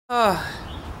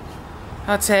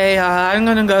I'd say I'm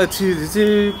gonna go to the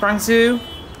zoo, Bronx Zoo,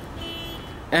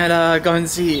 and go and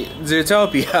see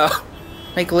Zootopia,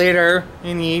 like later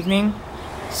in the evening.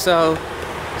 So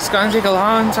it's gonna take a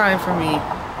long time for me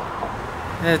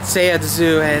to stay at the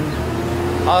zoo, and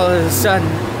all of a sudden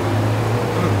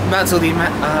I'm about to leave my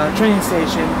training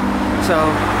station. So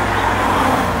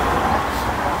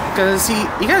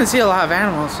you gotta see a lot of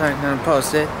animals. So I'm gonna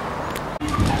post it.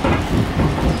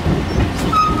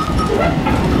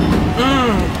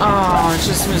 Oh, it's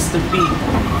just Mr. B.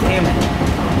 Damn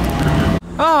it.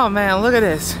 Oh man, look at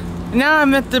this. Now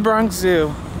I'm at the Bronx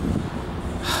Zoo.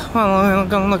 Well, I'm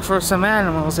gonna look for some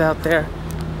animals out there.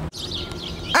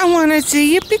 I wanna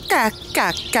see you peacock,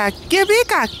 cock, cock, you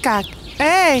peacock, cock.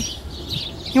 Hey,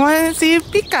 you wanna see a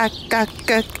peacock, cock,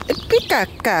 cock, a peacock,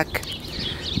 cock.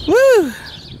 Woo!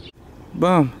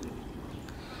 Boom.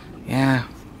 Yeah.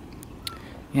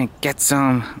 Yeah, get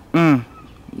some.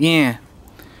 Yeah.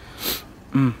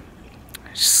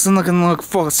 Just looking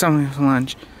for something for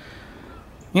lunch.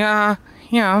 Yeah,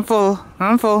 I'm full.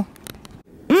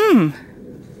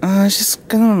 Just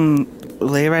gonna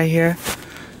lay right here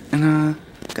and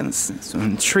gonna see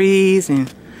some trees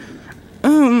and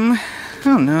I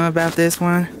don't know about this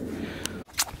one.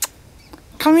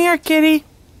 Come here, kitty.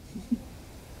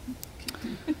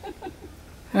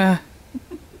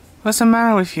 What's the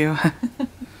matter with you?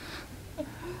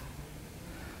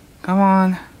 Come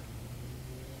on.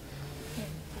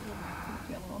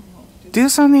 Do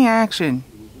something action.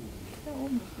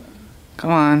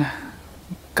 Come on.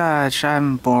 Gosh,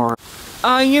 I'm bored.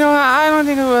 You know, I don't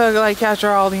think I would like capture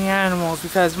all the animals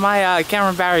because my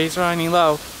camera battery is running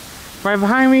low. Right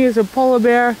behind me is a polar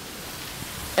bear,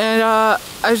 and I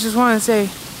just want to say,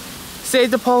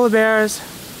 save the polar bears.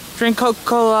 Drink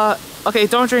Coca-Cola. Okay,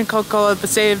 don't drink Coca-Cola, but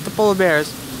save the polar bears.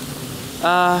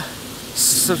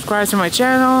 Subscribe to my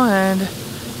channel,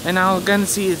 and I'm gonna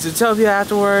see Zootopia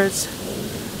afterwards.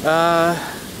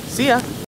 See ya.